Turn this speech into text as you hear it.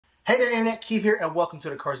Hey there Internet, Keith here and welcome to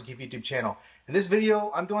the Cars and Keith YouTube channel. In this video,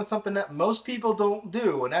 I'm doing something that most people don't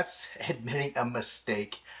do, and that's admitting a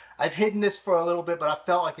mistake. I've hidden this for a little bit, but I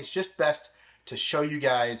felt like it's just best to show you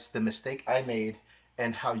guys the mistake I made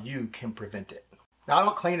and how you can prevent it. Now, I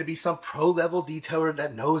don't claim to be some pro-level detailer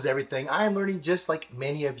that knows everything. I am learning just like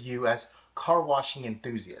many of you as car washing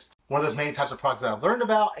enthusiasts. One of those many types of products that I've learned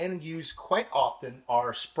about and use quite often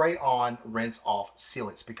are spray on, rinse off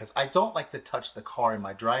sealants, because I don't like to touch the car in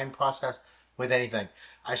my drying process with anything.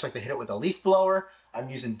 I just like to hit it with a leaf blower. I'm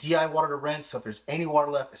using DI water to rinse, so if there's any water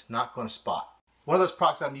left, it's not going to spot. One of those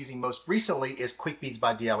products that I'm using most recently is Quick Beads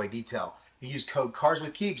by DIY Detail. You use code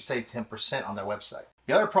CARSWITHKEITH to save 10% on their website.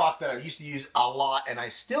 The other product that I used to use a lot and I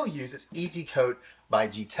still use is Easy Coat by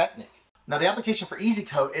G-Technic. Now, the application for Easy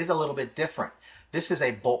Coat is a little bit different. This is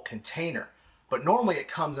a bulk container, but normally it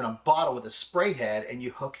comes in a bottle with a spray head and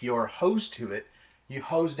you hook your hose to it, you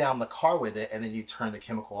hose down the car with it, and then you turn the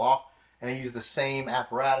chemical off, and then use the same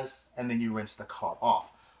apparatus, and then you rinse the car off.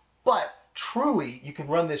 But truly, you can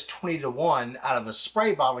run this 20 to 1 out of a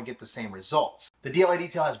spray bottle and get the same results. The DIY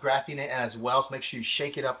Detail has graphene in it as well, so make sure you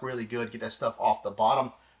shake it up really good, get that stuff off the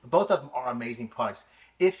bottom. But both of them are amazing products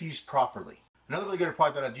if used properly. Another really good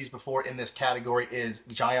product that I've used before in this category is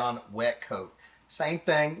Gion Wet Coat. Same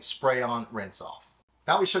thing, spray on, rinse off.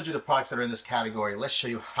 Now we showed you the products that are in this category. Let's show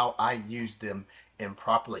you how I use them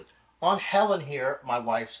improperly. On Helen here, my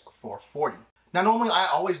wife's 440. Now normally I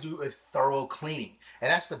always do a thorough cleaning, and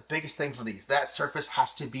that's the biggest thing for these. That surface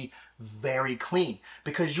has to be very clean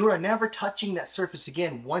because you are never touching that surface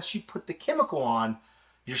again. Once you put the chemical on,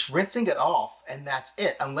 you're just rinsing it off and that's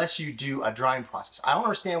it, unless you do a drying process. I don't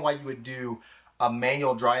understand why you would do a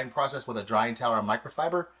manual drying process with a drying towel or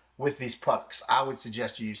microfiber with these products. I would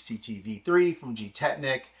suggest you use CTV3 from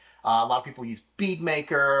G-Technic. A lot of people use Bead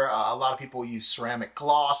Maker. A lot of people use ceramic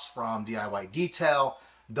gloss from DIY Detail.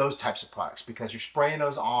 Those types of products, because you're spraying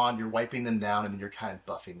those on, you're wiping them down, and then you're kind of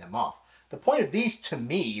buffing them off. The point of these to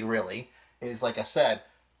me really is, like I said,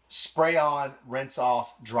 spray on, rinse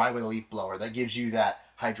off, dry with a leaf blower. That gives you that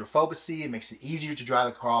hydrophobacy. It makes it easier to dry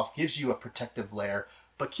the car off, gives you a protective layer,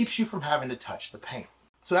 but keeps you from having to touch the paint.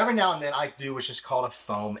 So every now and then I do what's just called a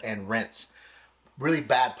foam and rinse. Really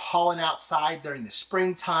bad pollen outside during the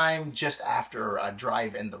springtime, just after a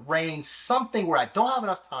drive in the rain, something where I don't have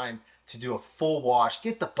enough time to do a full wash,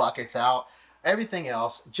 get the buckets out, everything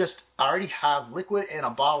else. Just I already have liquid in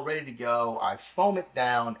a bottle ready to go. I foam it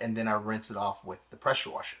down and then I rinse it off with the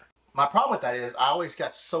pressure washer. My problem with that is I always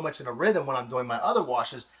got so much in a rhythm when I'm doing my other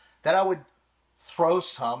washes that I would throw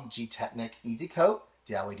some G-Technic Easy Coat,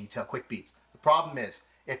 DIY Detail Quick Beads. The problem is,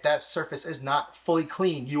 if that surface is not fully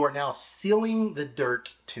clean, you are now sealing the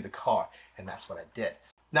dirt to the car. And that's what I did.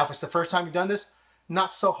 Now, if it's the first time you've done this,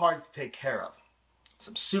 not so hard to take care of.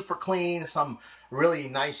 Some super clean, some really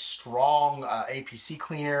nice, strong APC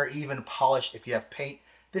cleaner, even polish if you have paint.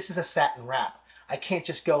 This is a satin wrap. I can't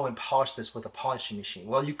just go and polish this with a polishing machine.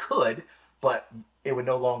 Well, you could, but it would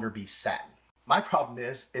no longer be satin. My problem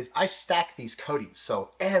is I stack these coatings. So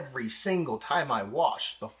every single time I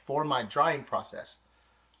wash before my drying process,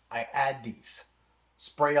 I add these.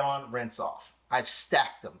 Spray on, rinse off. I've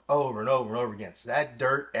stacked them over and over and over again. So that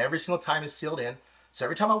dirt every single time is sealed in. So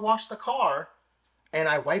every time I wash the car and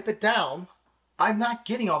I wipe it down, I'm not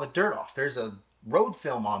getting all the dirt off. There's a road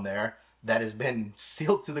film on there that has been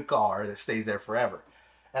sealed to the car that stays there forever.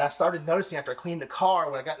 And I started noticing after I cleaned the car,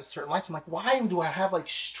 when I got to certain lights, I'm like, why do I have like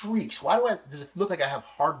streaks? Does it look like I have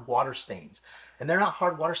hard water stains? And they're not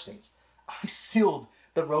hard water stains. I sealed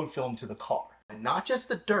the road film to the car. And not just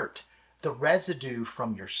the dirt, the residue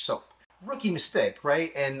from your soap. Rookie mistake,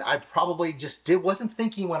 right? And I probably just wasn't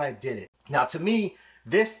thinking when I did it. Now to me,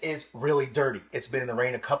 this is really dirty. It's been in the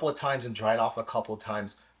rain a couple of times and dried off a couple of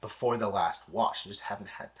times before the last wash. I just haven't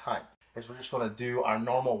had time. We're just gonna do our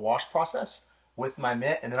normal wash process with my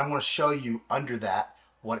mitt, and then I'm gonna show you under that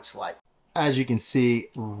what it's like. As you can see,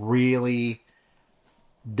 really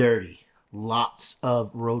dirty. Lots of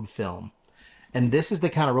road film. And this is the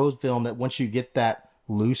kind of road film that once you get that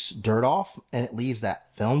loose dirt off and it leaves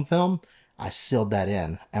that film, I sealed that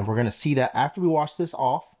in. And we're gonna see that after we wash this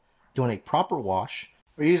off, doing a proper wash.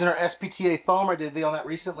 We're using our SPTA foam. I did a video on that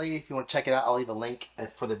recently. If you want to check it out, I'll leave a link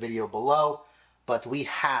for the video below. But we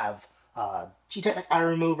have G-Technic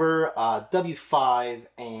Iron Remover, W5,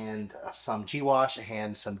 and some G-Wash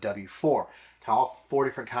and some W4. All 4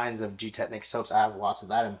 different kinds of G-Technic soaps. I have lots of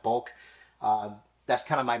that in bulk. That's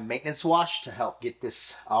kind of my maintenance wash to help get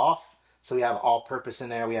this off. So we have all-purpose in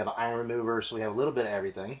there. We have an iron remover, so we have a little bit of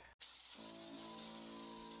everything.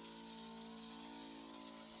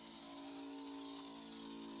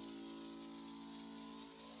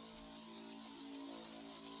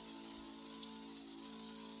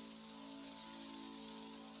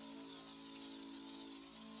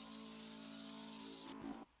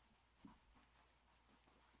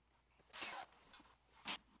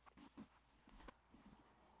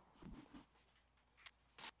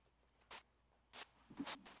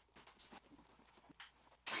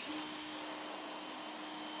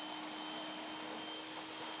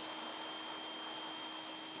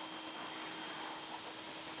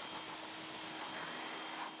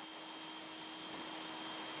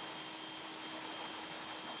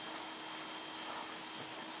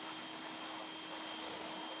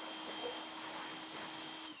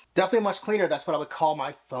 Definitely much cleaner. That's what I would call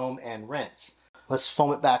my foam and rinse. Let's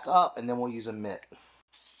foam it back up and then we'll use a mitt.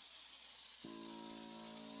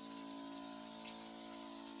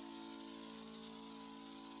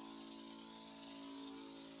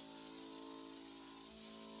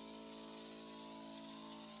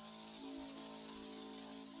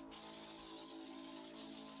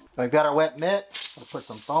 We've got our wet mitt. We'll put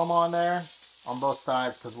some foam on there on both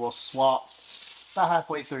sides because we'll swap about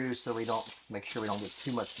halfway through so we don't make sure we don't get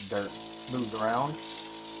too much dirt moved around.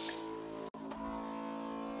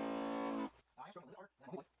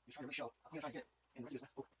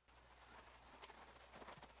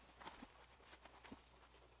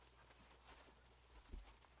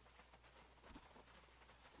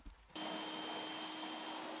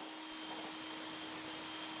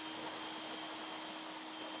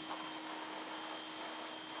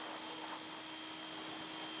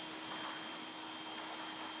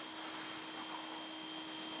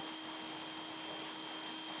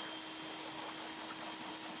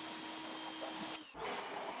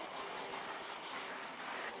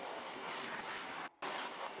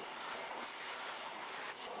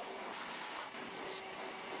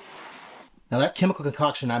 Now that chemical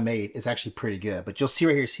concoction I made is actually pretty good, but you'll see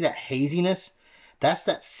right here, see that haziness? That's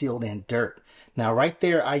that sealed in dirt. Now right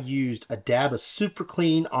there, I used a dab of super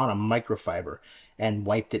clean on a microfiber and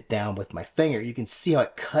wiped it down with my finger. You can see how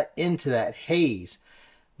it cut into that haze.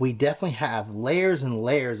 We definitely have layers and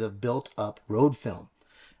layers of built up road film.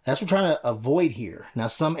 That's what we're trying to avoid here. Now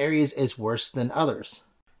some areas is worse than others.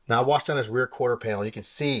 Now I washed down this rear quarter panel. You can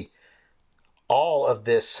see all of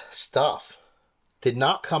this stuff did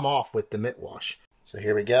not come off with the mitt wash. So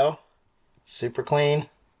here we go, super clean.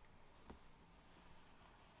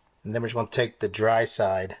 And then we're just going to take the dry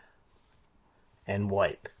side and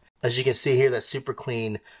wipe. As you can see here, that super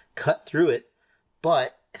clean cut through it,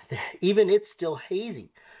 but even it's still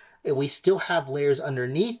hazy. We still have layers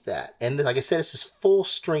underneath that. And like I said, this is full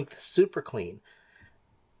strength super clean.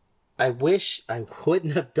 I wish I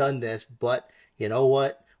wouldn't have done this, but you know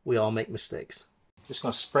what? We all make mistakes. Just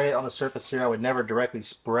going to spray it on the surface here. I would never directly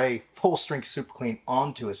spray full strength super clean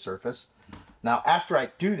onto a surface. Now after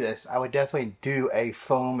I do this, I would definitely do a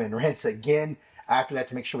foam and rinse again after that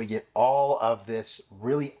to make sure we get all of this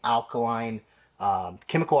really alkaline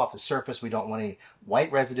chemical off the surface. We don't want any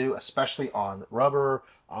white residue, especially on rubber,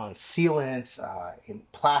 on sealants, in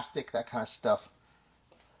plastic, that kind of stuff.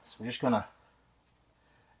 So we're just gonna,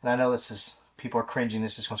 and I know this is, people are cringing,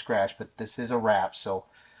 this is gonna scratch, but this is a wrap, so,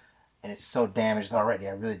 and it's so damaged already,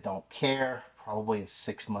 I really don't care. Probably in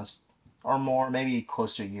 6 months or more, maybe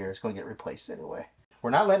close to a year, it's gonna get replaced anyway. We're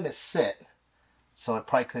not letting it sit, so it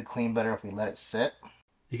probably could clean better if we let it sit.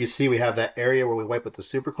 You can see we have that area where we wipe with the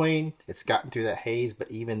super clean. It's gotten through that haze, but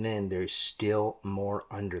even then there's still more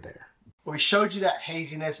under there. We showed you that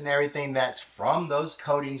haziness and everything that's from those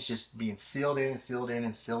coatings just being sealed in and sealed in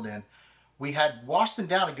and sealed in. We had washed them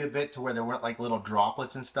down a good bit to where there weren't like little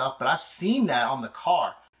droplets and stuff, but I've seen that on the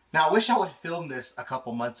car. Now I wish I would have filmed this a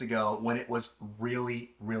couple months ago when it was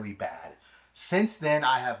really, really bad. Since then,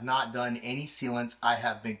 I have not done any sealants. I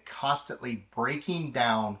have been constantly breaking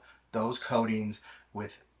down those coatings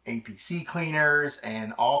with APC cleaners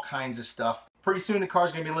and all kinds of stuff. Pretty soon the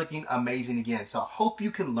car's going to be looking amazing again. So I hope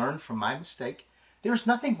you can learn from my mistake. There's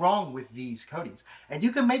nothing wrong with these coatings. And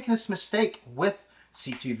you can make this mistake with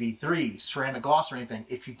C2V3, ceramic gloss or anything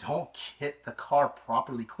if you don't get the car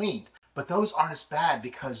properly cleaned. But those aren't as bad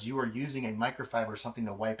because you are using a microfiber or something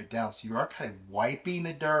to wipe it down. So you are kind of wiping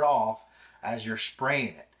the dirt off as you're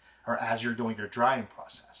spraying it or as you're doing your drying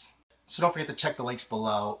process. So don't forget to check the links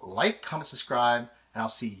below, like, comment, subscribe, and I'll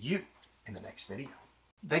see you in the next video.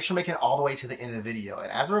 Thanks for making it all the way to the end of the video.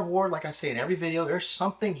 And as a reward, like I say in every video, there's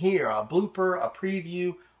something here, a blooper, a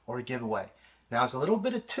preview, or a giveaway. Now it's a little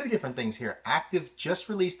bit of two different things here. Active just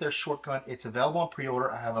released their shortcut. It's available on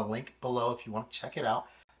pre-order. I have a link below if you want to check it out.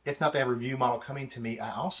 If not, they have a review model coming to me.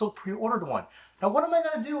 I also pre-ordered one. Now what am I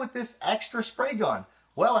going to do with this extra spray gun?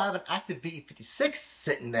 Well, I have an Active VE56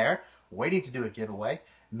 sitting there waiting to do a giveaway.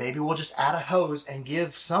 Maybe we'll just add a hose and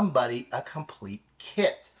give somebody a complete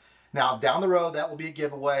kit. Now, down the road, that will be a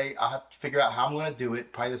giveaway. I'll have to figure out how I'm going to do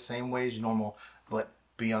it. Probably the same way as normal, but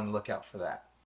be on the lookout for that.